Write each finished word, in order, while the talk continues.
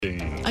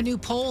A new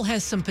poll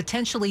has some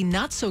potentially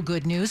not so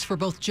good news for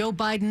both Joe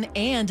Biden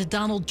and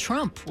Donald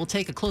Trump. We'll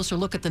take a closer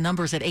look at the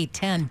numbers at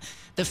 8:10.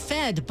 The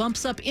Fed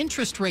bumps up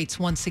interest rates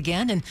once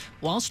again, and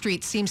Wall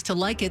Street seems to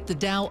like it. The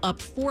Dow up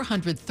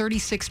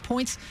 436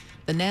 points,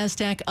 the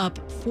NASDAQ up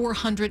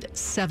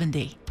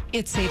 470.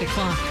 It's 8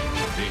 o'clock.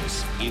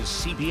 This is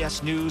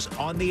CBS News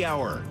on the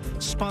Hour,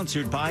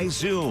 sponsored by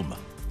Zoom.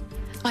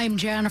 I'm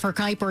Jennifer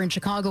Kuiper in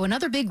Chicago.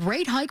 Another big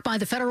rate hike by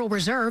the Federal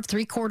Reserve,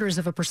 0.75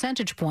 of a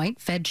percentage point.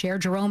 Fed Chair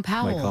Jerome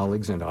Powell. My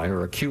colleagues and I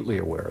are acutely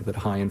aware that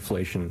high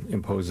inflation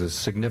imposes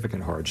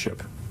significant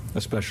hardship,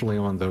 especially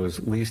on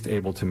those least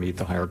able to meet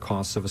the higher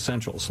costs of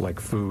essentials like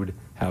food,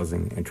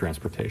 housing, and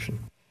transportation.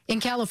 In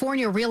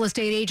California, real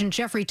estate agent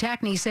Jeffrey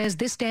Tackney says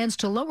this stands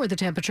to lower the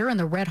temperature in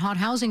the red-hot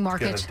housing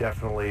market. It's going to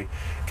definitely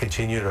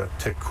continue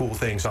to cool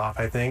things off,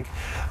 I think.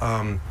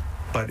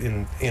 But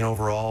in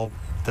overall,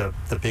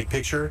 the big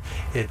picture,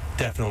 it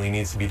definitely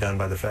needs to be done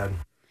by the Fed.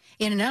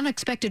 In an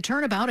unexpected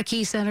turnabout, a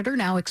key senator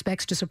now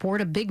expects to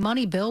support a big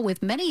money bill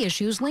with many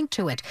issues linked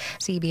to it.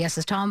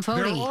 CBS's Tom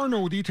Foti. There are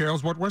no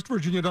details, but West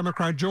Virginia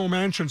Democrat Joe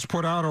Manchin's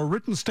put out a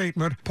written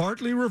statement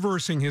partly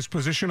reversing his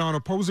position on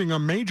opposing a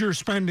major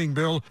spending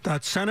bill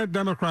that Senate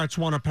Democrats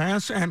want to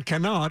pass and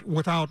cannot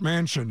without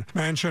Manchin.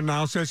 Manchin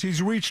now says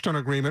he's reached an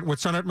agreement with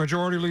Senate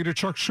Majority Leader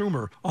Chuck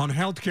Schumer on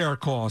health care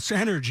costs,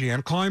 energy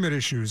and climate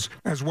issues,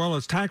 as well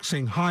as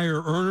taxing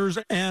higher earners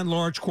and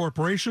large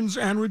corporations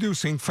and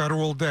reducing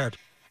federal debt.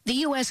 The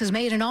U.S. has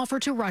made an offer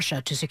to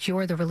Russia to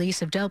secure the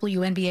release of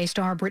WNBA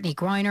star Brittany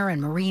Griner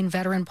and Marine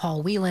veteran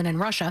Paul Whelan in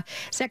Russia.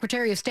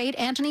 Secretary of State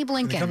Antony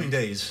Blinken. In the coming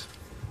days,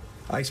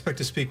 I expect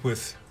to speak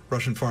with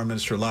Russian Foreign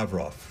Minister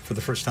Lavrov for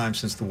the first time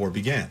since the war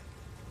began.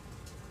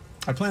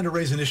 I plan to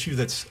raise an issue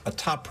that's a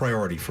top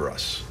priority for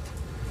us: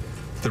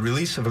 the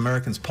release of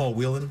Americans Paul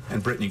Whelan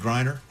and Brittany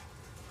Griner,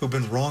 who've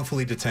been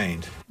wrongfully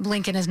detained.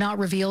 Blinken has not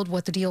revealed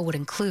what the deal would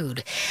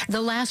include. The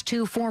last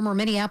two former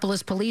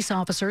Minneapolis police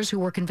officers who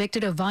were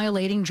convicted of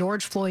violating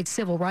George Floyd's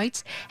civil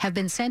rights have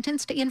been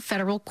sentenced in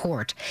federal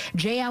court.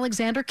 J.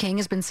 Alexander King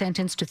has been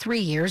sentenced to 3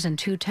 years and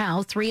Tu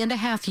Tao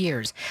 3.5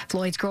 years.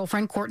 Floyd's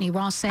girlfriend Courtney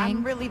Ross saying,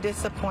 I'm really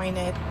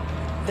disappointed.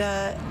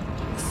 The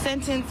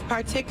sentence,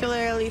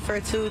 particularly for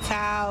Tu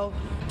Tao,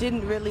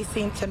 didn't really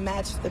seem to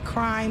match the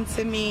crime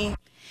to me.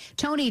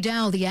 Tony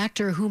Dow, the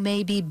actor who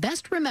may be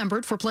best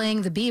remembered for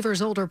playing the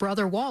Beaver's older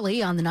brother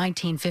Wally on the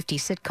 1950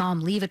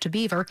 sitcom Leave It to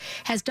Beaver,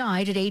 has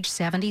died at age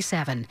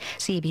 77.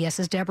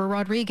 CBS's Deborah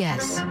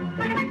Rodriguez.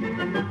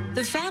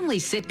 The family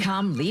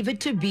sitcom Leave It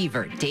to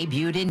Beaver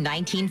debuted in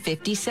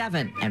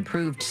 1957 and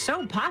proved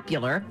so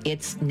popular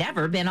it's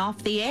never been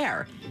off the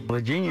air.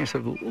 The genius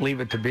of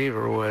Leave It to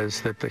Beaver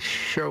was that the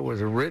show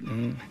was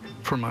written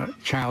from a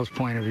child's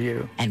point of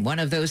view. And one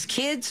of those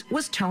kids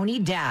was Tony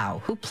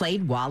Dow, who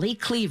played Wally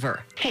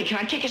Cleaver. Hey, can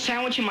I take a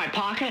sandwich in my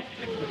pocket?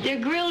 They're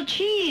grilled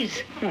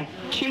cheese.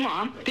 Gee,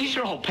 Mom, these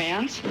are all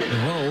pans. The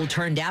role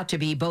turned out to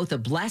be both a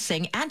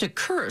blessing and a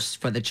curse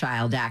for the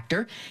child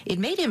actor. It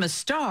made him a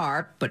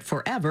star, but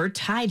forever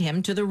tied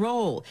him to the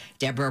role.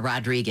 Deborah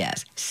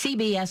Rodriguez,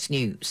 CBS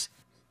News.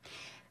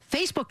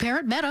 Facebook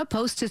parent Meta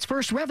posts its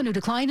first revenue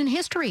decline in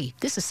history.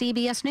 This is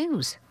CBS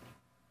News.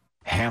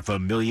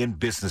 500,000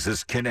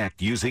 businesses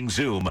connect using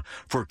Zoom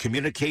for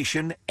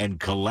communication and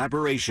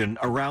collaboration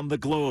around the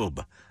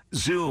globe.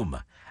 Zoom,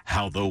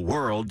 how the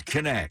world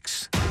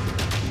connects.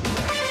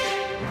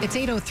 It's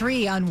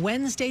 8:03 on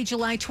Wednesday,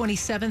 July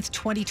 27th,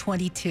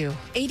 2022.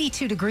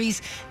 82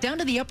 degrees, down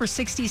to the upper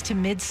 60s to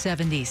mid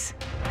 70s.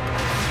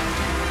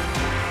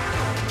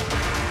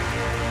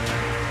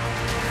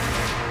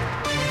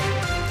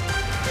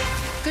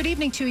 Good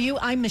evening to you.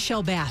 I'm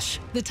Michelle Bash.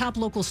 The top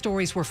local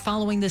stories we're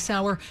following this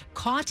hour: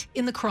 caught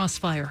in the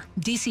crossfire.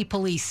 D.C.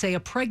 police say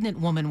a pregnant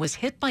woman was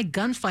hit by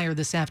gunfire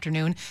this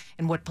afternoon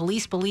in what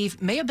police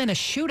believe may have been a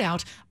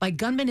shootout by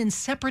gunmen in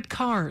separate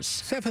cars.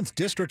 7th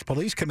District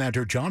Police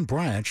Commander John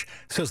Branch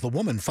says the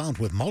woman found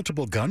with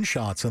multiple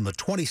gunshots in the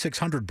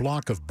 2600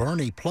 block of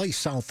Bernie Place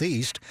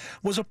Southeast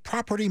was a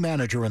property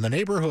manager in the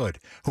neighborhood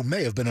who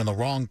may have been in the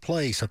wrong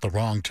place at the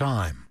wrong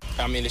time.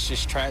 I mean, it's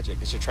just tragic.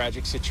 It's a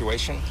tragic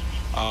situation.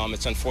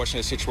 It's an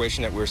unfortunate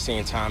situation that we're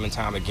seeing time and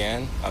time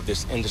again of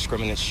this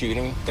indiscriminate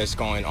shooting that's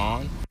going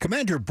on.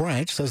 Commander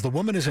Branch says the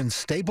woman is in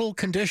stable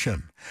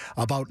condition.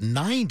 About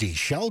 90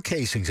 shell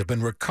casings have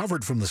been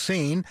recovered from the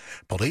scene.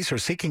 Police are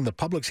seeking the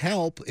public's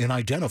help in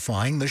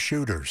identifying the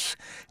shooters.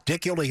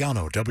 Dick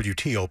Iuliano,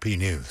 WTOP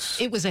News.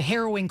 It was a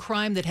harrowing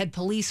crime that had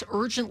police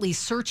urgently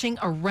searching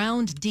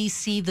around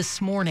D.C.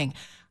 this morning.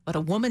 But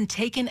a woman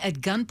taken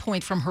at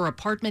gunpoint from her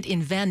apartment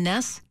in Van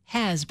Ness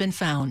has been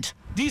found.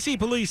 D.C.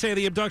 police say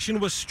the abduction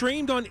was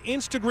streamed on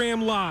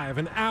Instagram Live,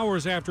 and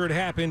hours after it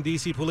happened,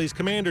 D.C. Police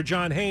Commander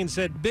John Haynes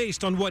said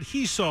based on what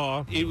he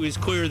saw, it was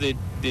clear that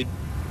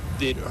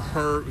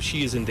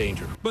she is in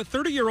danger. But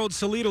 30-year-old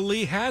Salita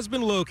Lee has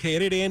been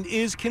located and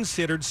is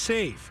considered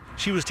safe.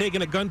 She was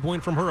taken at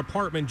gunpoint from her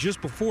apartment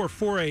just before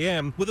 4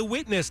 a.m. with a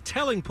witness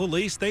telling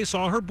police they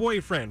saw her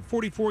boyfriend,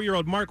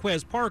 44-year-old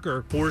Marquez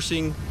Parker,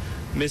 forcing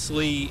Miss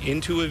Lee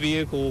into a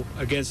vehicle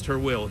against her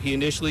will. He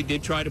initially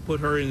did try to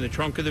put her in the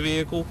trunk of the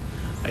vehicle,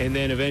 and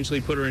then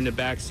eventually put her in the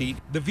back seat.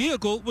 The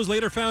vehicle was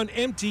later found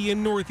empty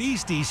in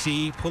Northeast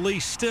D.C.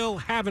 Police still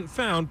haven't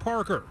found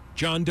Parker.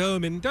 John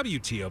Doman,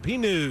 WTOP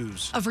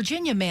News. A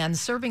Virginia man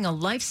serving a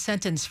life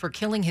sentence for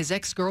killing his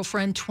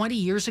ex-girlfriend 20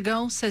 years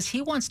ago says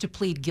he wants to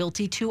plead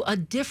guilty to a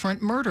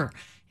different murder.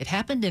 It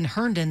happened in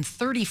Herndon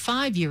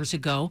 35 years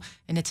ago,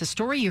 and it's a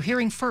story you're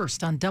hearing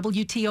first on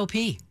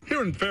WTOP.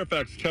 Here in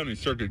Fairfax County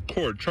Circuit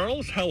Court,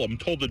 Charles Hellam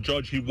told the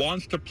judge he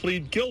wants to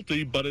plead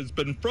guilty but has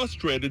been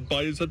frustrated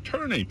by his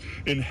attorney.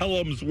 In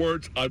Hellam's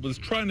words, "I was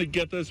trying to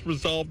get this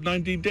resolved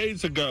 90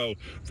 days ago."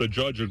 The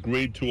judge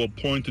agreed to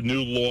appoint a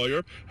new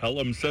lawyer.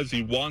 Hellam says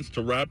he wants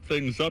to wrap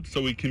things up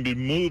so he can be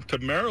moved to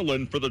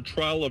Maryland for the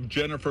trial of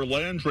Jennifer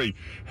Landry.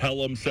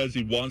 Hellam says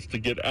he wants to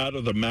get out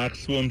of the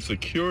maximum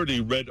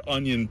security Red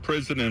Onion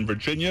prison in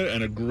Virginia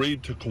and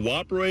agreed to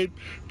cooperate.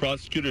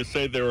 Prosecutors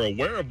say they're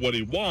aware of what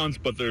he wants,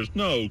 but there's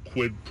no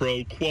quid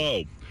pro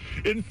quo.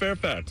 In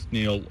Fairfax,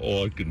 Neil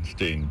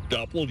Augenstein,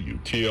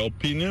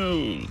 WTOP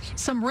News.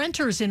 Some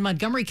renters in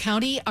Montgomery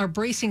County are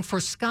bracing for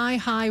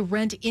sky-high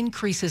rent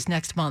increases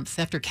next month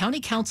after County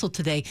Council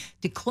today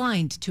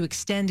declined to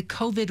extend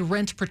COVID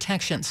rent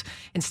protections.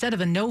 Instead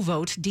of a no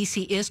vote,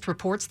 DC IST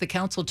reports the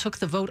council took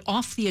the vote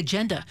off the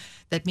agenda.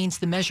 That means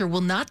the measure will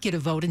not get a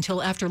vote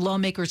until after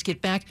lawmakers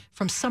get back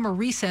from summer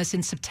recess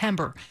in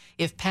September.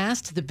 If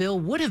passed, the bill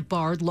would have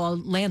barred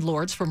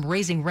landlords from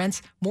raising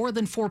rents more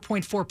than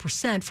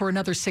 4.4% for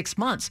another 6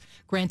 months,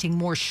 granting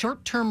more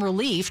short-term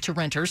relief to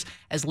renters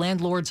as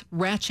landlords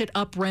ratchet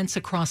up rents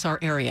across our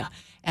area.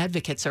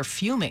 Advocates are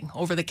fuming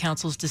over the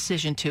council's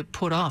decision to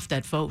put off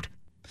that vote.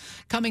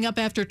 Coming up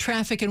after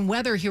traffic and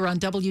weather here on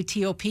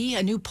WTOP,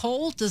 a new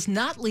poll does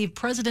not leave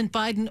President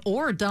Biden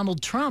or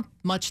Donald Trump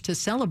much to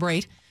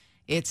celebrate.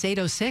 It's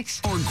 8:06.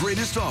 Our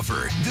greatest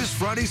offer this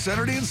Friday,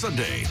 Saturday, and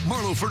Sunday.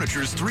 Marlowe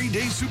Furniture's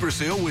 3-day super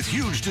sale with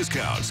huge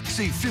discounts.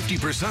 Save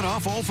 50%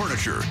 off all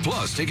furniture.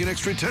 Plus, take an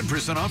extra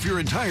 10% off your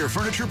entire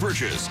furniture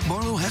purchase.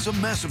 Marlowe has a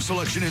massive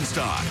selection in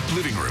stock.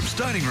 Living rooms,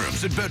 dining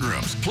rooms, and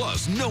bedrooms.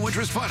 Plus, no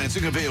interest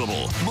financing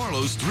available.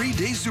 Marlowe's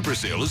 3-day super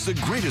sale is the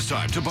greatest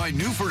time to buy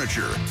new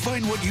furniture.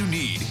 Find what you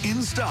need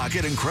in stock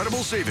at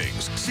incredible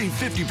savings. Save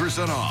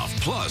 50% off.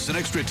 Plus, an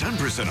extra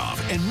 10% off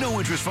and no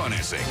interest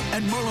financing.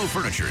 At Marlowe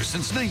Furniture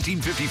since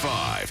 1955.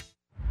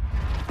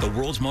 The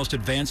world's most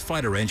advanced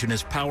fighter engine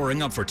is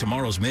powering up for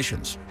tomorrow's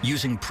missions.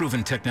 Using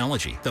proven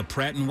technology, the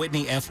Pratt &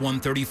 Whitney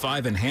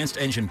F135 Enhanced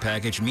Engine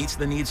Package meets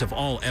the needs of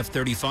all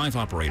F-35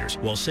 operators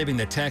while saving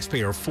the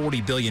taxpayer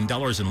 $40 billion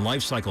in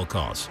life cycle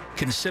costs.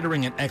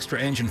 Considering an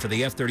extra engine for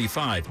the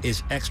F-35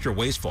 is extra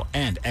wasteful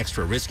and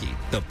extra risky.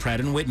 The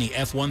Pratt & Whitney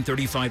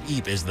F135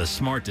 EAP is the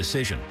smart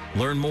decision.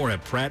 Learn more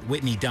at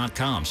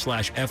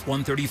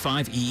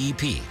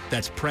prattwhitney.com/F135EEP.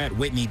 That's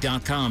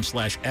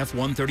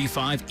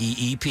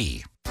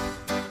prattwhitney.com/F135EEP.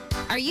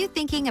 Are you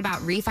thinking about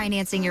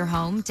refinancing your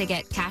home to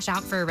get cash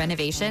out for a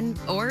renovation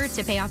or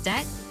to pay off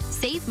debt?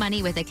 Save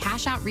money with a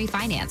cash out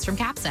refinance from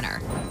Cap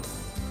Center.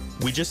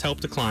 We just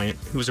helped a client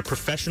who is a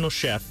professional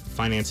chef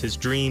finance his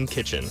dream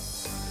kitchen.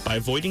 By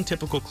avoiding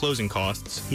typical closing costs,